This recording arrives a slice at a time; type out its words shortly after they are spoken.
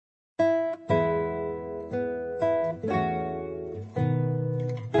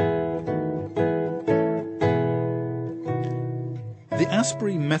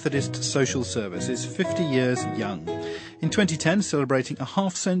Asbury Methodist Social Service is 50 years young. In 2010, celebrating a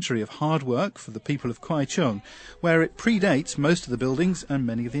half-century of hard work for the people of Kwai Chung, where it predates most of the buildings and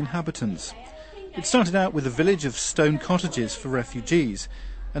many of the inhabitants. It started out with a village of stone cottages for refugees,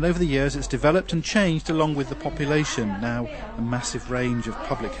 and over the years it's developed and changed along with the population, now a massive range of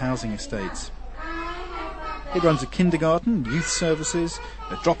public housing estates. It runs a kindergarten, youth services,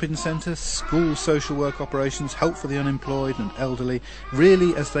 a drop-in centre, school social work operations, help for the unemployed and elderly,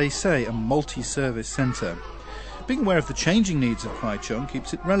 really, as they say, a multi-service centre. Being aware of the changing needs of Kwai Chung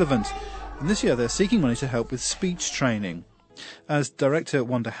keeps it relevant, and this year they're seeking money to help with speech training. As Director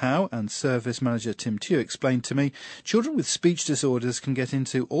Wanda Howe and Service Manager Tim Tew explained to me, children with speech disorders can get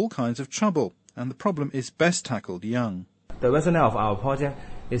into all kinds of trouble, and the problem is best tackled young. The rationale of our project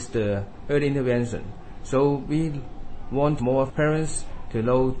is the early intervention. So we want more parents to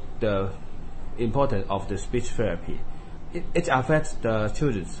know the importance of the speech therapy. It affects the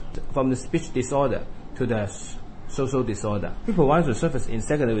children from the speech disorder to the social disorder. We provide the service in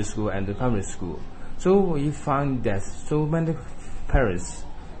secondary school and the primary school. So we find that so many parents,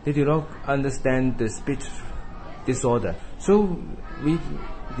 they do not understand the speech disorder. So we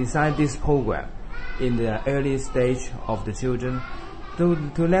designed this program in the early stage of the children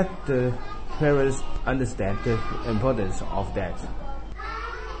to let the parents understand the importance of that.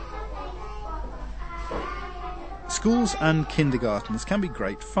 Schools and kindergartens can be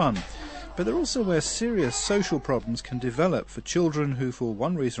great fun, but they're also where serious social problems can develop for children who, for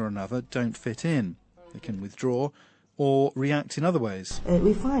one reason or another, don't fit in. They can withdraw or react in other ways.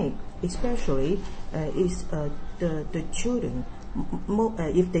 We find, especially, is the children,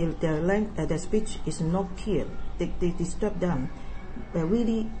 if their speech is not clear, they disturb them.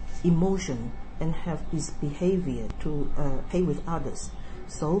 Really emotion and have this behavior to play with others.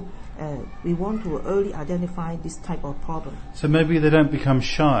 So we want to early identify this type of problem. So maybe they don't become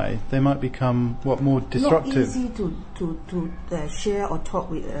shy, they might become, more disruptive? Not easy to share or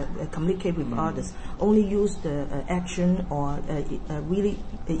talk with, communicate with others. Only use the action or really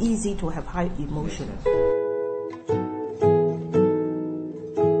easy to have high emotion.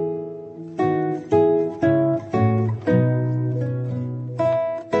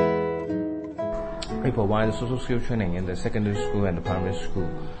 We provide social skill training in the secondary school and the primary school.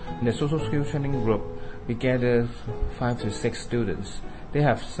 In the social skill training group, we gather 5 to 6 students. They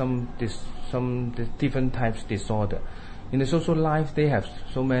have some different types of disorder. In the social life, they have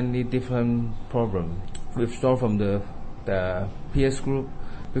so many different problems. Withdraw from the peers group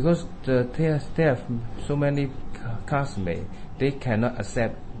because they have so many classmates. They cannot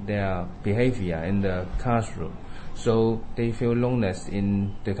accept their behavior in the classroom, so they feel loneliness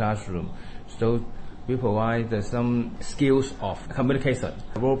in the classroom. So we provide some skills of communication,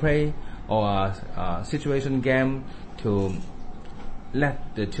 role play or situation game to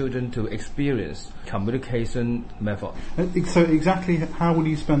let the children to experience communication method. So exactly how will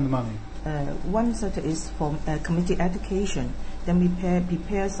you spend the money? One sector is for community education. Then we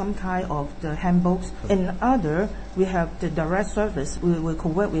prepare some kind of the handbooks. In other, we have the direct service. We will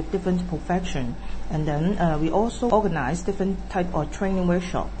co-work with different professions. And then we also organize different type of training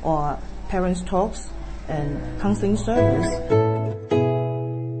workshop or parents talks and counseling service.